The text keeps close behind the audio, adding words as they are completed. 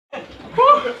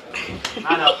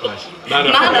Man up, boys. Man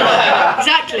up. Man up.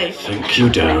 Exactly. Thank you,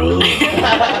 Daryl.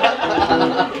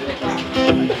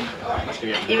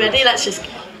 You ready? Let's just...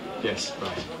 Yes,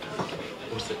 right.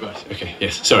 What's it? Right. Okay,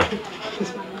 yes, sorry.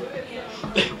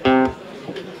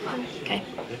 Okay.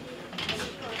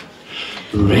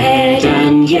 Red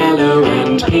and yellow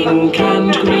and pink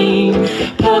and green,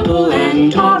 purple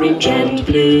and orange and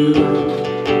blue.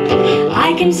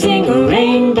 I can sing a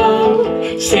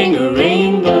rainbow, sing a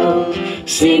rainbow,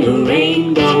 sing a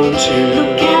rainbow too.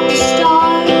 Look at the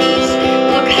stars,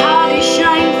 look how they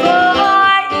shine for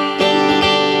you,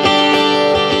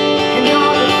 and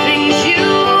all the things you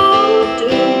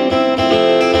do,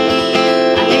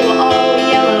 and they were all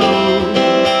yellow.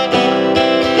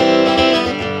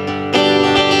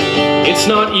 It's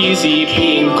not easy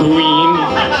being green,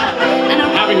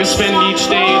 having to spend each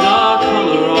day the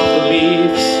color of the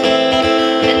leaves.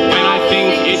 And I think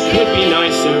it could be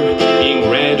nicer being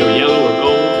red or yellow or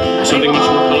gold, something much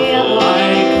more colorful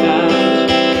like that.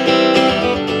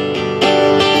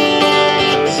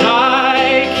 'Cause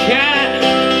I can't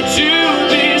do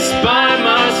this by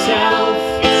myself.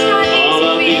 All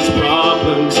of these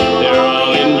problems, they're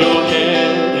all in your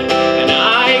head, and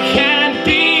I can't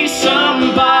be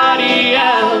somebody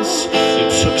else. You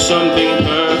took something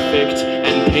perfect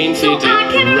and painted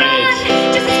it red.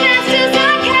 Just as fast as I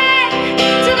can,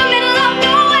 to the middle of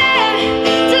nowhere,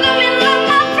 to the middle of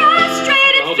my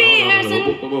frustrated fears.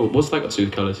 Whoa, what's that got to do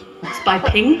with colours? It's by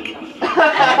Pink.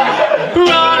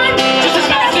 Run just as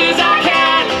fast as I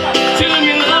can, to the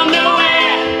middle of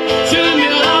nowhere, to the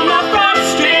middle of my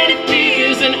frustrated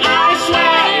fears. And I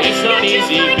swear it's not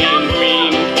easy being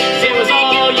green, 'cause it was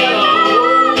all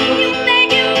yellow. You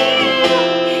make it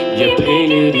real. You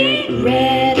painted it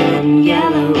red and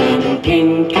yellow and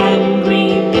pink and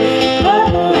green,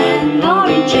 purple and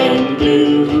orange and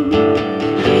blue.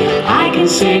 I can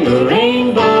sing a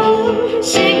rainbow,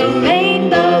 sing a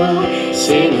rainbow,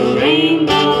 sing a rainbow.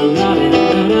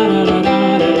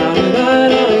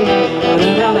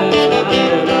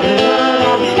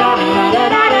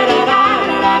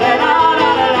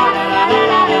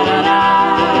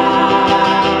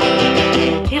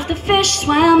 If the fish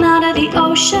swam out of the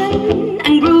ocean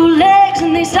and grew legs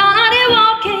and they started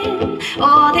walking,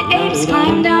 or the apes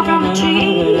climbed down from the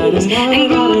trees and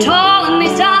grew tall and they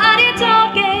started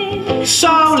talking.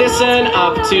 So listen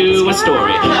up to a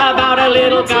story about a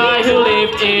little guy who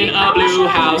lived in a blue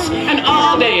house, and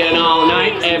all day and all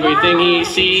night everything he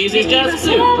sees is just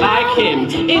blue, like him,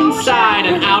 inside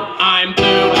and out. I'm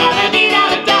blue.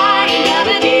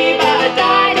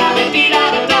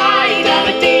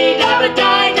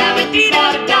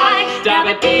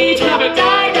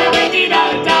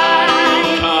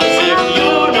 Cause if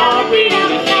you're not really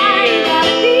here,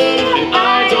 then I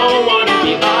don't wanna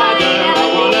be either. I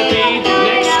wanna be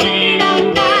next to you.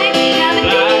 Black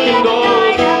and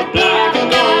gold, black and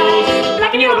gold,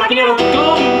 black and yellow,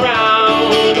 golden brown.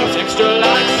 It's extra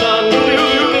like sun, blue,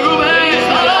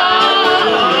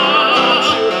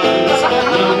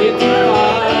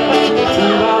 it's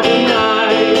throughout the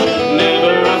night,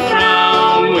 never a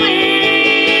frown with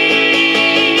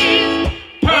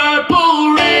purple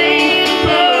rain,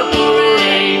 purple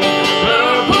rain,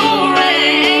 purple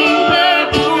rain,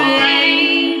 purple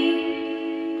rain.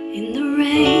 In the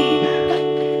rain,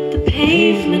 the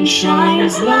pavement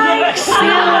shines like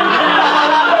silver.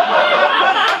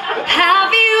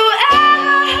 Have you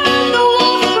ever heard the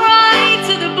wolf cry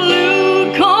to the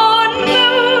blue corn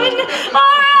moon,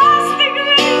 or asked the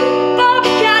green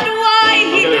bobcat why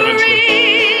he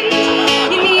grinned?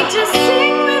 You need to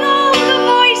sing with all the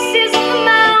voices of the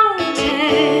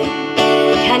mountain.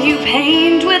 Can you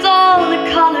paint with all the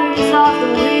colors of the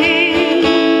wind?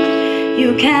 You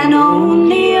can own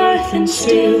the earth and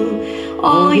still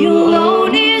all you'll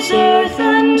own is earth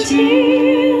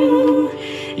until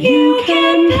you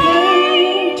can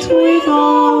paint with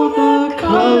all the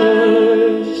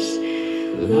colors,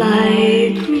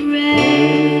 like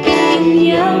red and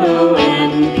yellow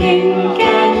and pink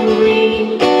and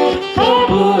green,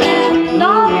 purple and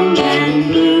orange and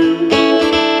blue.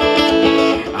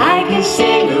 I can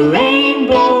sing a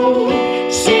rainbow,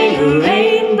 sing a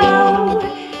rainbow,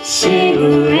 sing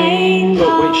a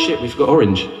rainbow. Wait, shit, we've got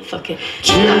orange. Fuck it.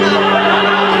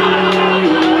 Tonight.